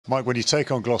Mike, when you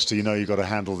take on Gloucester, you know you've got to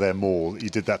handle their maul. You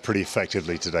did that pretty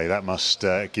effectively today. That must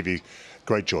give you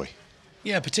great joy.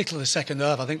 Yeah, particularly the second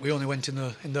half. I think we only went in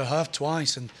the half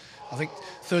twice, and I think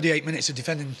 38 minutes of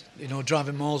defending,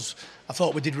 driving mauls. I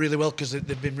thought we did really well because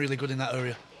they've been really good in that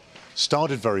area.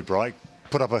 Started very bright,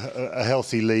 put up a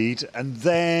healthy lead, and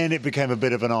then it became a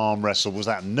bit of an arm wrestle. Was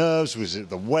that nerves? Was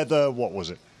it the weather? What was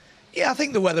it? Yeah, I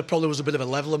think the weather probably was a bit of a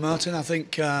leveller, Martin. I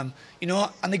think, and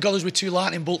they got us with two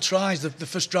lightning bolt tries. The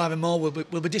first driving maul,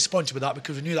 we'll be disappointed with that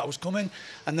because we knew that was coming.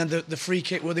 And then the free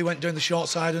kick where they went down the short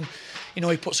side and,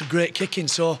 he puts a great kick in.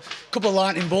 So a couple of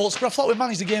lightning bolts. But I thought we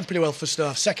managed the game pretty well first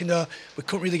half. Second half, we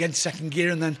couldn't really get into second gear,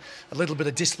 and then a little bit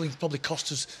of discipline probably cost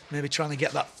us maybe trying to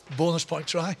get that bonus point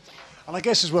try. And I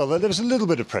guess as well, there was a little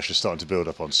bit of pressure starting to build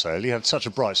up on Sale. You had such a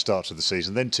bright start to the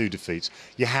season, then 2 defeats.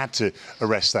 You had to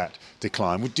arrest that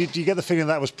decline. Did you get the feeling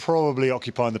that was probably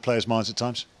occupying the players' minds at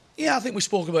times? Yeah, I think we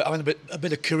spoke about having a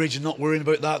bit of courage and not worrying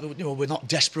about that. We're not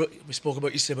desperate. We spoke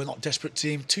about yesterday, we're not a desperate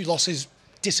team. 2 losses,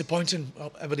 disappointing.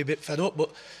 Everybody a bit fed up,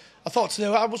 but I thought today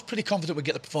I was pretty confident we'd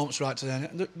get the performance right today.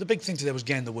 The big thing today was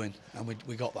getting the win, and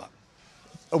we got that.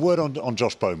 A word on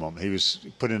Josh Beaumont. He was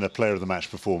put in a player of the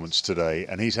match performance today,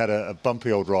 and he's had a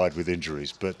bumpy old ride with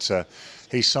injuries, but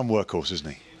he's some workhorse, isn't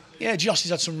he? Yeah, Josh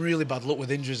has had some really bad luck with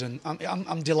injuries, and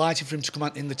I'm delighted for him to come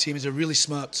out in the team. He's a really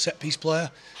smart set-piece player.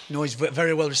 He's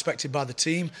very well respected by the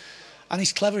team, and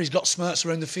he's clever. He's got smarts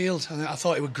around the field, and I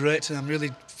thought he was great, and I'm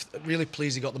really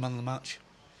pleased he got the man of the match.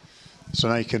 So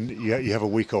now you have a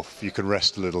week off. You can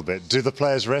rest a little bit. Do the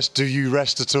players rest? Do you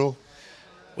rest at all?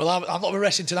 Well, I'm not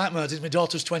resting tonight, Mert. It's my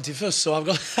daughter's 21st, so I've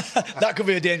got that could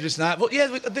be a dangerous night. But yeah,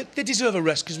 they deserve a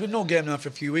rest because we've no game now for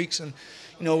a few weeks, and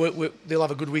they'll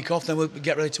have a good week off. Then we'll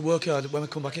get ready to work hard when we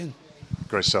come back in.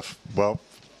 Great stuff. Well,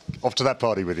 off to that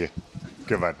party with you.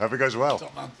 Good man. Hope it goes well.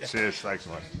 Top man. Yeah. Cheers. Thanks,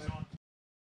 mate.